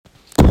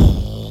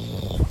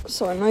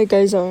So I know you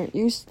guys aren't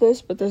used to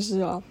this, but this is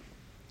a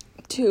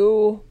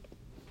two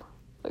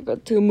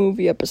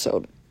movie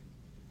episode.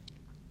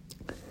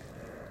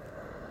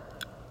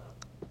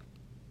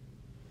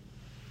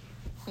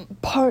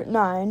 Part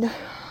 9.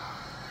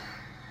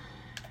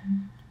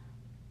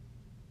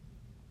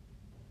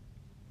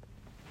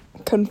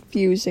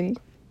 Confusing.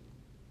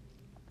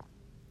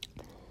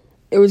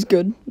 It was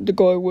good. The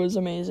gore was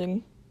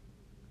amazing.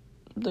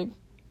 It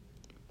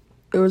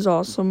was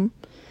awesome.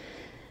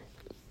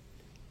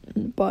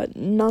 But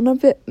none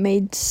of it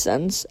made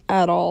sense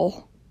at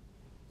all.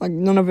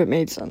 None of it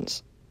made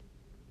sense.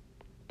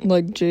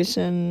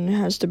 Jason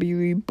has to be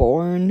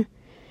reborn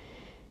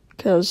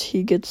because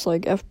he gets,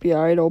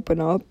 FBI to open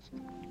up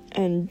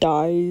and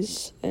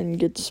dies and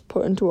gets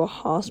put into a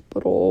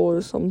hospital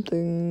or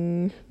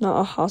something. Not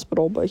a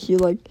hospital, but he,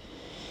 a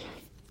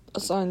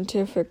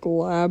scientific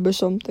lab or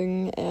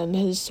something, and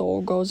his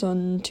soul goes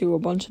into a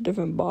bunch of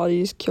different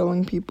bodies,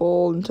 killing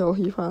people until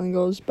he finally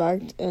goes back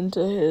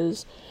into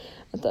his...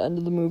 At the end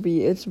of the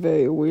movie, it's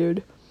very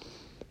weird.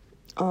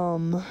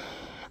 I'll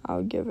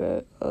give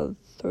it a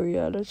 3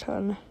 out of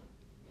 10.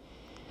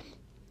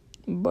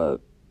 But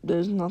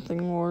there's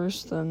nothing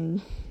worse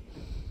than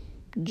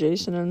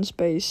Jason in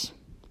space.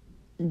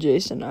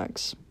 Jason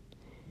X.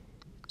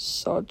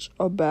 Such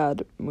a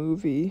bad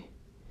movie.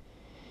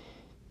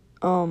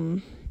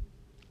 2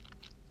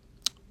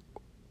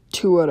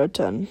 out of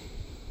 10.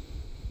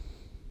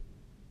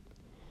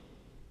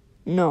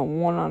 No,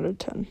 1 out of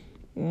 10.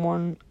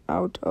 1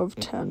 out of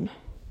 10.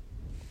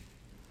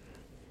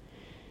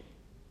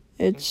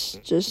 It's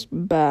just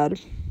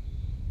bad.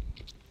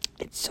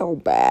 It's so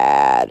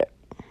bad.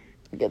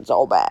 It's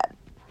so bad.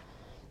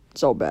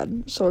 So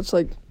bad. So it's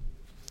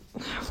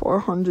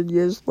 400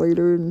 years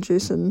later and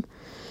Jason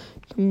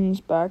comes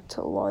back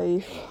to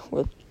life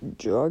with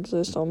drugs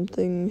or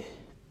something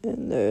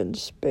and they're in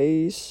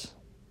space.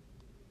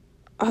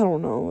 I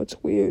don't know.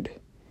 It's weird.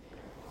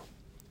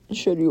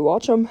 Should you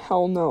watch them?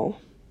 Hell no.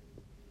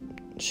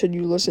 Should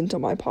you listen to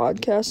my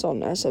podcast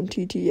on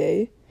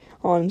SMTTA,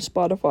 on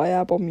Spotify,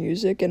 Apple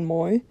Music, and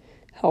more?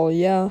 Hell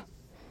yeah.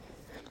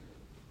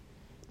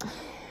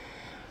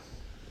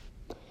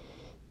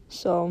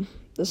 So,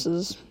 this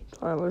is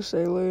Tyler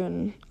Saylor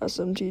and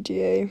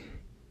SMTTA,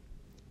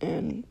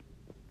 and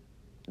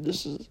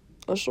this is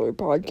a short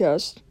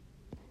podcast,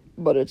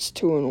 but it's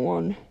 2 in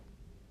 1,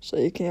 so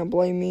you can't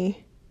blame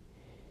me.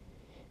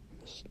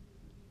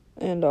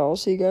 And I'll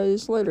see you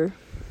guys later.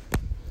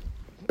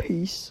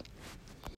 Peace.